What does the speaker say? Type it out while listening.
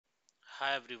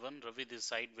Hi everyone, Ravi this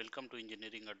side. Welcome to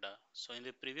Engineering Adda. So in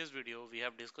the previous video, we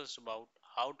have discussed about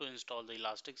how to install the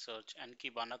Elasticsearch and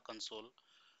Kibana console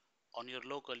on your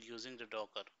local using the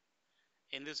Docker.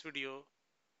 In this video,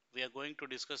 we are going to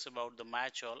discuss about the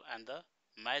match all and the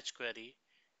match query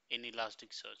in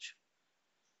Elasticsearch.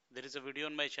 There is a video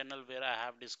on my channel where I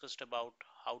have discussed about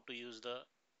how to use the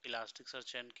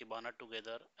Elasticsearch and Kibana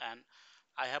together, and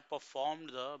I have performed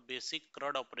the basic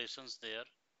CRUD operations there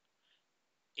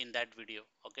in that video.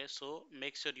 Okay, so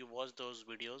make sure you watch those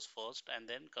videos first and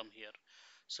then come here.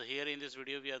 So here in this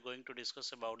video we are going to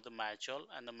discuss about the match all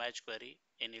and the match query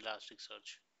in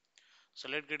Elasticsearch. So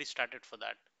let's get started for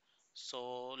that.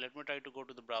 So let me try to go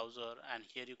to the browser, and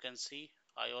here you can see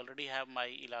I already have my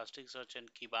Elasticsearch and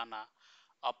Kibana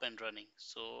up and running.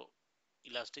 So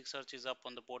Elasticsearch is up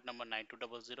on the port number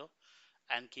 9200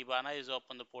 and Kibana is up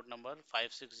on the port number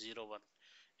 5601.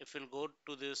 If you'll go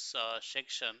to this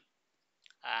section,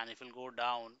 and if you'll go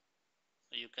down,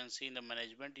 you can see in the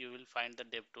management you will find the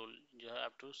dev tool. You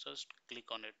have to just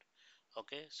click on it.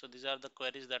 Okay, so these are the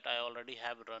queries that I already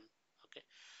have run. Okay,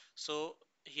 so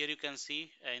here you can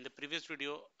see in the previous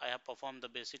video I have performed the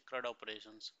basic CRUD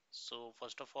operations. So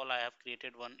first of all, I have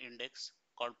created one index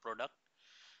called product,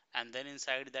 and then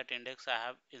inside that index I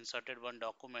have inserted one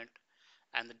document,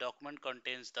 and the document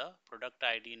contains the product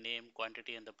ID, name,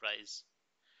 quantity, and the price.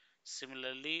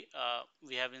 Similarly,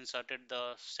 we have inserted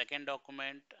the second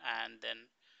document, and then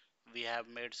we have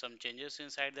made some changes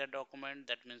inside that document.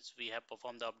 That means we have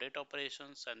performed the update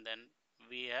operations, and then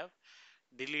we have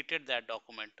deleted that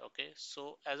document. Okay,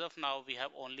 so as of now we have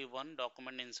only one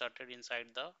document inserted inside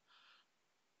the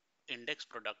index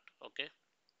product. Okay,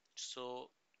 so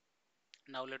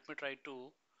now let me try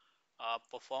to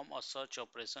perform a search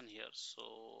operation here. So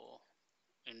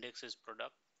index is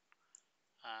product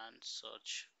and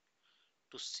search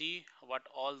to see what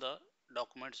all the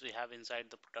documents we have inside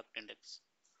the product index.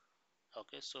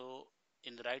 Okay, so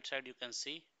in the right side you can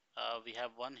see we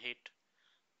have one hit,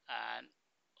 and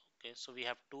okay, so we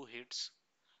have two hits,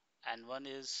 and one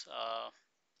is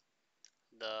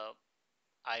the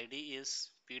ID is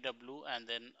PW and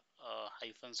then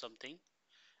hyphen something,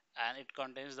 and it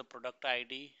contains the product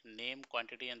ID, name,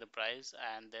 quantity, and the price.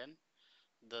 And then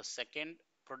the second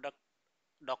product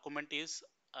document is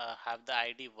have the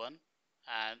ID 1,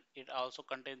 and it also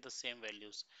contains the same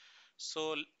values.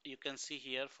 So you can see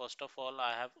here, first of all,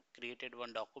 I have created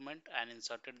one document and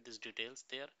inserted these details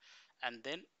there, and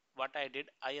then what I did,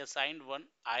 I assigned one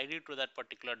ID to that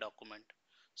particular document.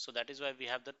 So that is why we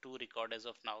have the two record as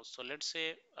of now. So let's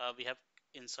say we have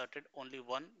inserted only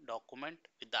one document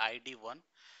with the ID 1,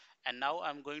 and now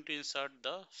I'm going to insert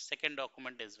the second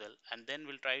document as well, and then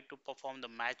we'll try to perform the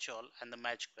match all and the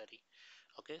match query.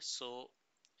 Okay, so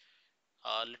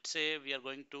let's say we are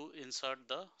going to insert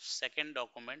the second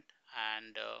document,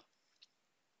 and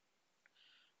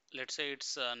let's say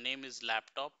its name is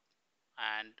laptop,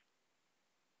 and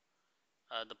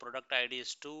the product ID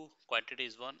is 2, quantity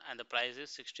is 1, and the price is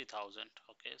 60,000.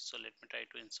 Okay, so let me try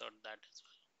to insert that as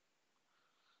well.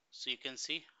 So you can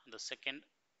see the second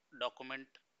document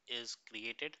is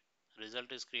created,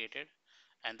 result is created,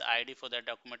 and the ID for that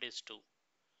document is 2.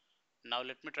 Now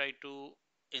let me try to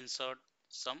insert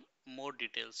some more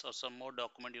details or some more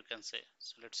document, you can say.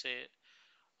 So let's say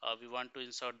we want to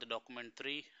insert the document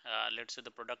 3. Let's say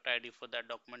the product ID for that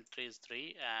document 3 is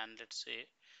 3, and let's say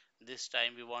this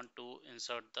time we want to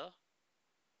insert the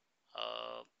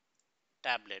uh,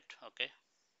 tablet. Okay,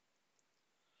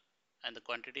 and the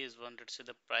quantity is 1. Let's say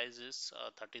the price is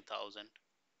 30,000.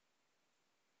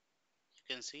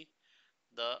 You can see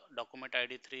the document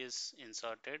ID 3 is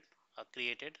inserted,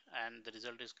 created, and the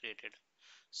result is created.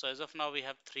 So as of now we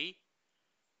have 3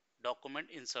 document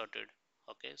inserted.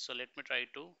 Okay, so let me try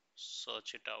to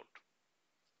search it out.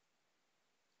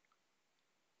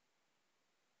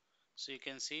 So you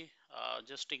can see,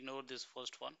 just ignore this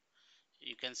first one.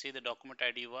 You can see the document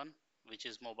ID 1, which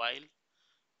is mobile,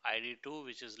 ID 2,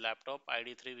 which is laptop,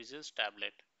 ID 3, which is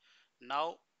tablet.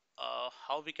 Now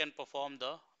how we can perform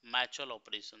the match all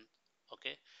operation.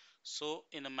 Okay, so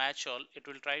in the match all, it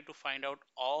will try to find out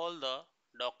all the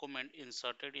document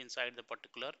inserted inside the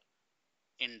particular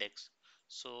index.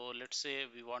 So let's say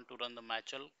we want to run the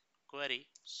match all query.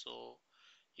 So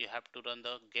you have to run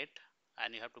the get,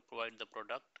 and you have to provide the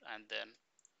product, and then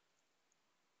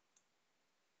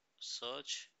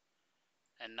search,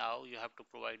 and now you have to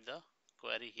provide the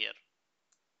query here.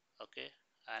 Okay,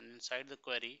 and inside the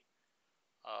query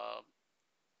uh,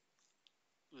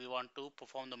 we want to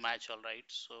perform the match all, right?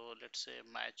 So let's say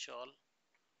match all,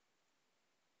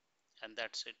 and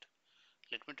that's it.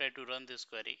 Let me try to run this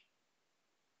query.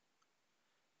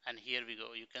 and here we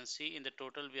go. You can see in the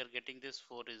total we are getting this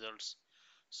four results.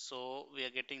 So we are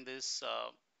getting this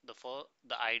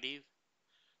the ID,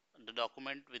 the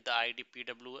document with the ID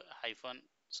PW hyphen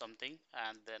something,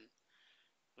 and then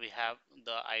we have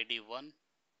the ID 1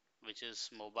 which is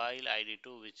mobile, ID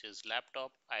 2 which is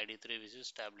laptop, ID 3 which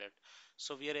is tablet.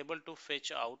 So we are able to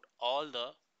fetch out all the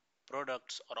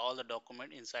products or all the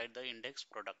document inside the index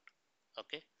product.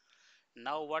 Okay.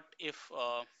 Now what if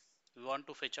we want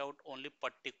to fetch out only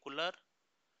particular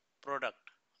product?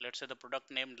 Let's say the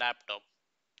product name laptop.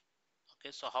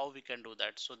 Okay, so how we can do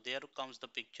that? So there comes the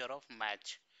picture of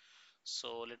match.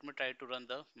 So let me try to run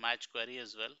the match query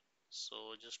as well. So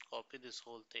just copy this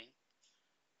whole thing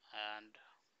and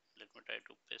let me try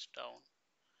to paste down,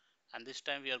 and this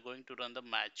time we are going to run the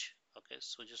match. Okay,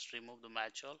 so just remove the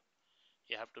match all.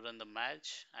 You have to run the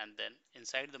match, and then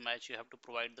inside the match you have to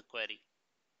provide the query.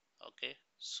 Okay,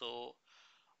 so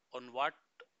on what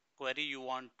query you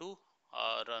want to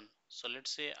run? So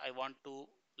let's say I want to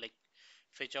like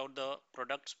fetch out the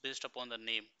products based upon the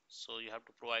name, so you have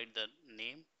to provide the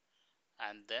name,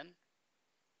 and then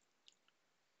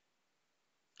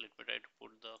let me try to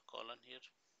put the colon here,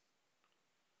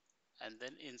 and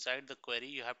then inside the query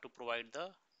you have to provide the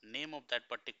name of that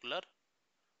particular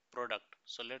product.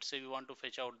 So let's say we want to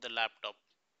fetch out the laptop,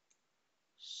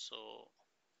 so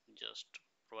just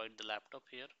provide the laptop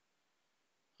here.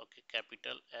 Okay,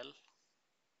 capital L.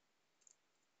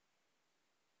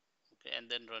 Okay, and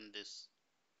then run this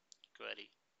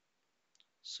query.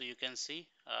 So you can see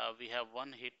we have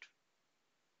one hit.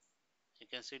 You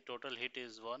can see total hit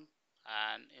is one,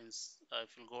 and if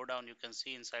you go down you can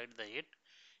see inside the hit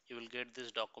you will get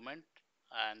this document,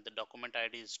 and the document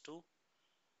ID is 2,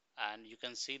 and you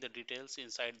can see the details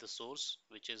inside the source,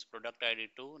 which is product ID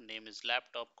 2, name is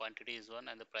laptop, quantity is 1,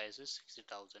 and the price is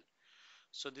 60,000.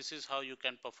 So this is how you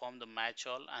can perform the match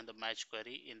all and the match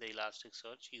query in the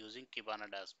Elasticsearch using Kibana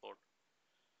dashboard.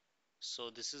 So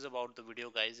this is about the video,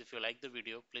 guys. If you like the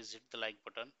video, please hit the like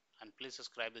button and please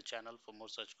subscribe the channel for more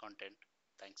such content.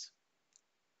 Thanks.